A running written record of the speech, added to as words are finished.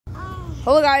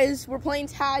Hello guys, we're playing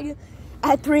tag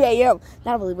at 3 a.m.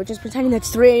 Not really, we're just pretending it's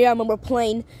 3 a.m. and we're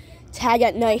playing tag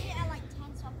at night.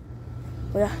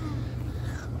 Yeah.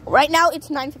 Right now it's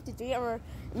 9:53 and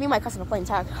me and my cousin are playing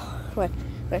tag. Wait,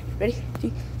 ready?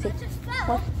 2, 3,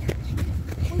 1.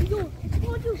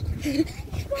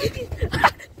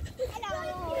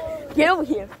 Get over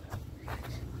here.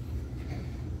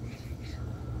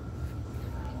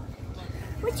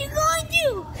 What you gonna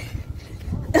do?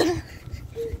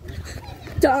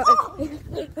 Done.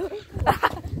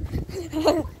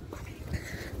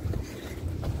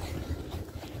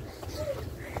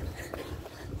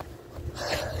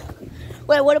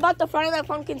 Wait, what about the front of that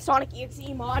pumpkin Sonic EXE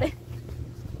mod?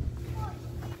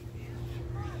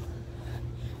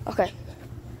 Okay.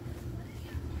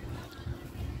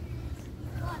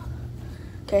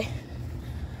 Okay.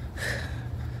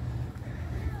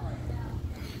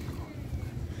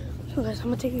 So guys, I'm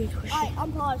gonna take you to a shit. Alright,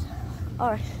 I'm paused.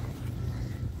 Alright.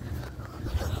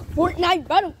 Fortnite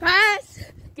Battle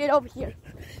Pass! Get over here.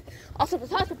 Also,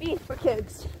 this has to be for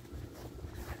kids.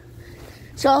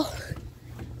 So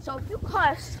if you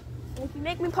cuss, and if you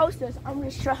make me post this, I'm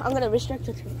gonna restrict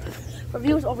it for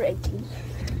viewers over 18.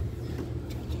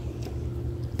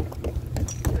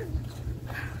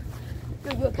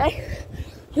 You okay?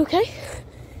 You okay?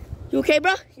 You okay,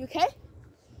 bro? You okay?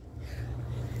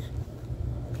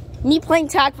 Me playing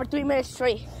tag for 3 minutes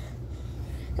straight.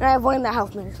 And I have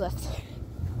 1.5 minutes left.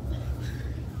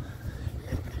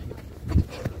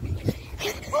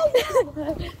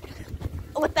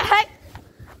 What the heck?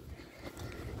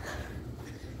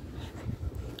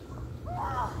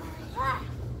 Oh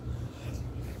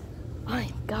my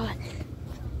God.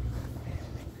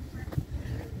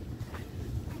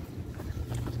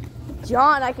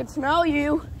 John, I can smell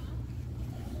you.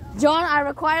 John, I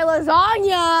require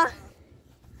lasagna.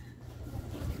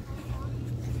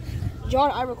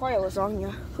 John, I require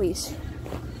lasagna, please.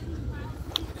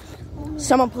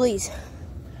 Someone, please.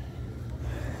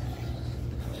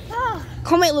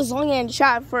 Comment lasagna in the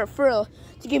chat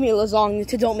to give me lasagna,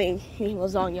 to donate me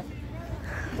lasagna.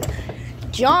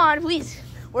 John, please.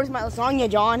 Where's my lasagna,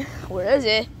 John? Where is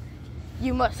it?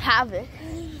 You must have it.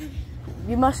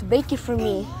 You must bake it for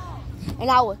me. And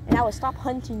I will stop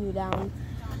hunting you down.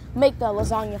 Make the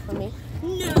lasagna for me.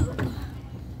 No.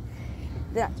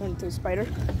 Then I turn into a spider.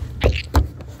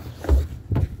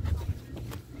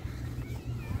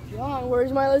 John,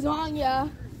 where's my lasagna?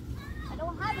 I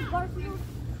don't have a garfield.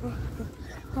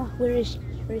 Oh, where is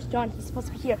John? He's supposed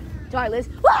to be here. Die, Liz.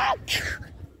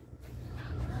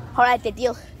 Alright, the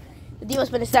deal has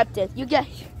been accepted. We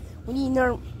need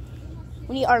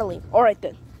Arnold. Alright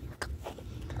then.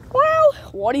 Well,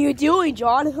 what are you doing,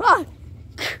 John?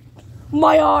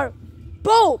 My arm.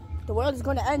 Boom. The world is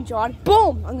gonna end, John.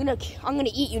 Boom. I'm gonna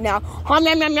eat you now.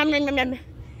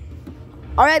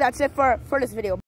 Alright, that's it for this video.